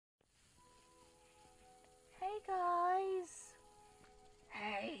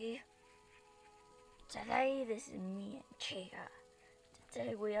Today this is me and Chica.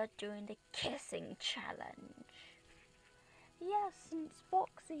 Today we are doing the kissing challenge. Yes, since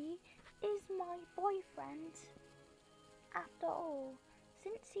Foxy is my boyfriend. After all,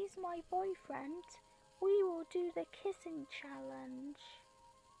 since he's my boyfriend, we will do the kissing challenge.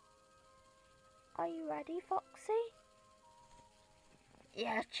 Are you ready, Foxy?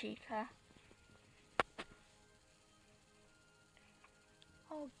 Yeah, Chica.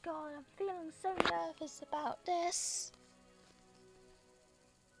 Oh God, I'm feeling so nervous about this.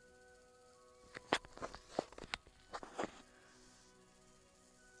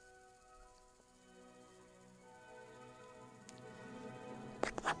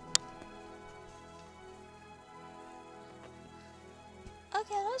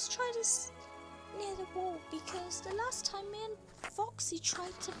 Okay, let's try this near the wall because the last time me and Foxy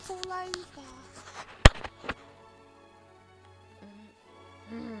tried to fall over.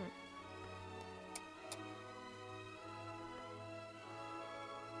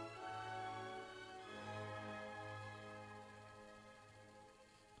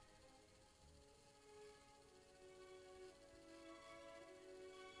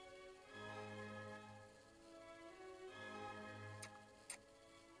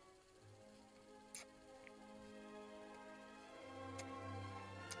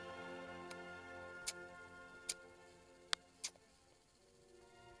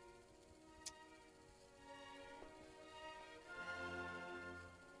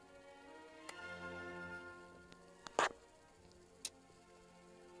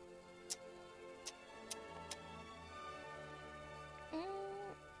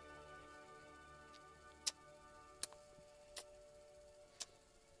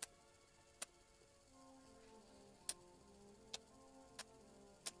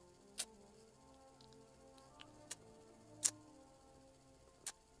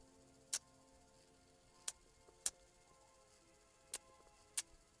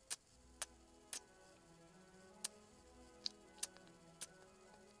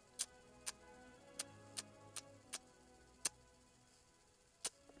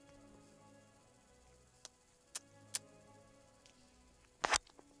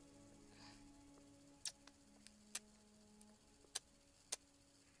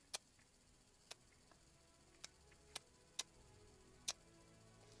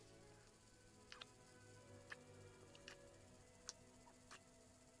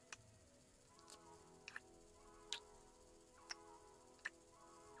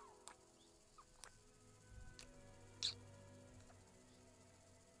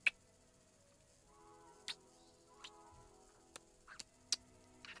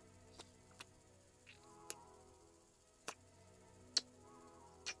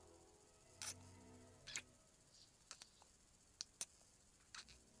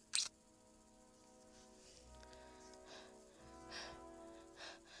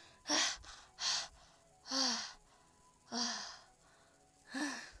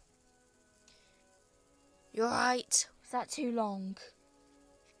 You're right. Was that too long?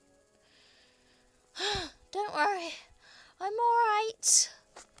 Don't worry. I'm alright.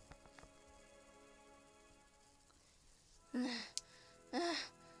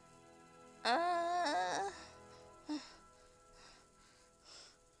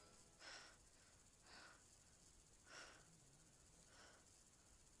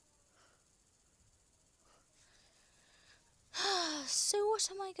 So what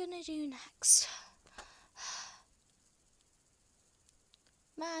am I gonna do next?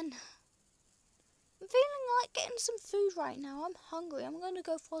 Man, I'm feeling like getting some food right now. I'm hungry. I'm gonna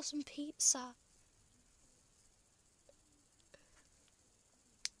go for some pizza.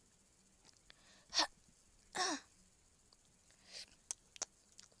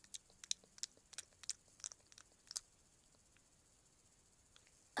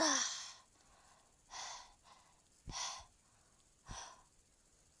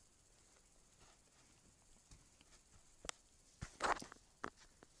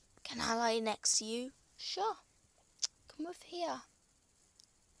 Can I lie next to you? Sure. Come over here.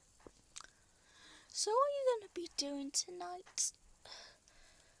 So what are you going to be doing tonight?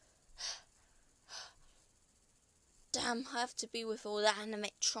 Damn, I have to be with all the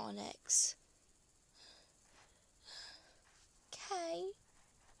animatronics. Okay.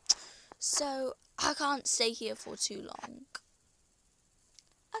 So, I can't stay here for too long.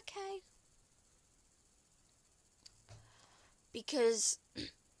 Okay. Because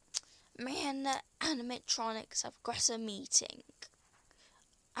me and the animatronics have got a meeting.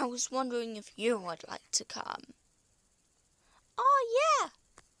 I was wondering if you would like to come. Oh, yeah.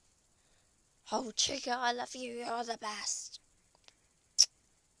 Oh, Chica, I love you. You're the best.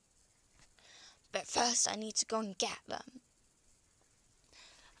 But first I need to go and get them.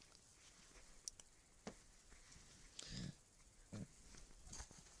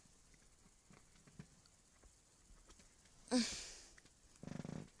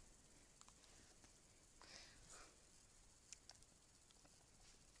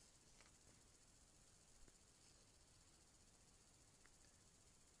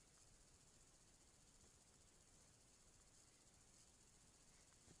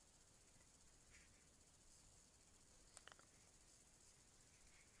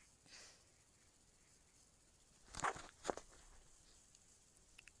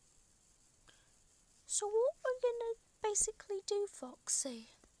 So what we're gonna basically do, Foxy?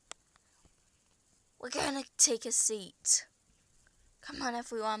 We're gonna take a seat. Come on,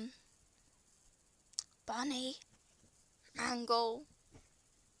 everyone. Bunny, Mangle.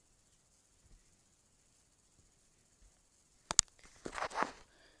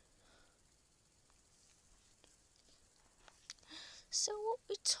 So what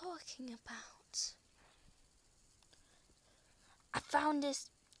we're talking about? I found this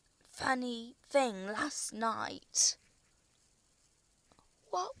funny thing last night.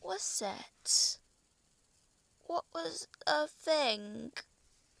 What was it? What was a thing?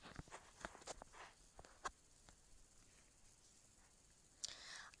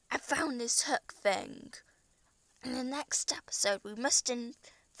 I found this hook thing. In the next episode, we must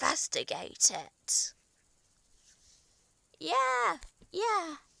investigate it. Yeah,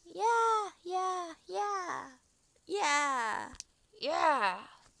 yeah, yeah, yeah, yeah, yeah, yeah.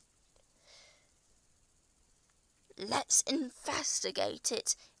 Let's investigate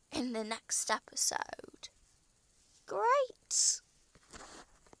it in the next episode. Great.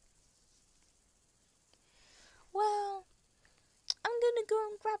 Well, I'm gonna go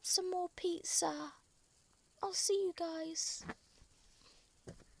and grab some more pizza. I'll see you guys.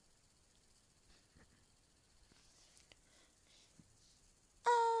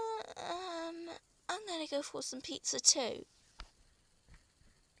 I'm gonna go for some pizza too.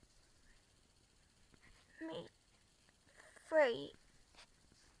 Me free.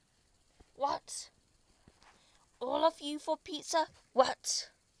 What? All of you for pizza? What?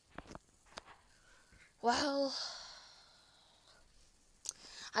 Well,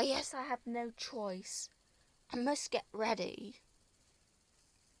 I guess I have no choice. I must get ready.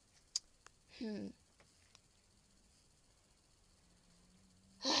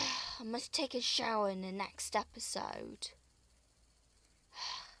 I must take a shower in the next episode.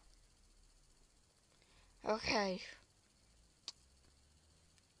 Okay.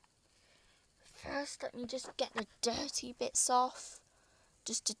 First, let me just get the dirty bits off.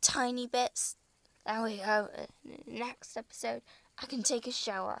 Just the tiny bits. There we go. In the next episode, I can take a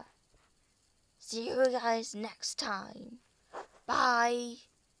shower. See you guys next time. Bye.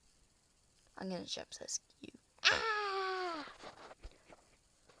 I'm gonna jump this. You.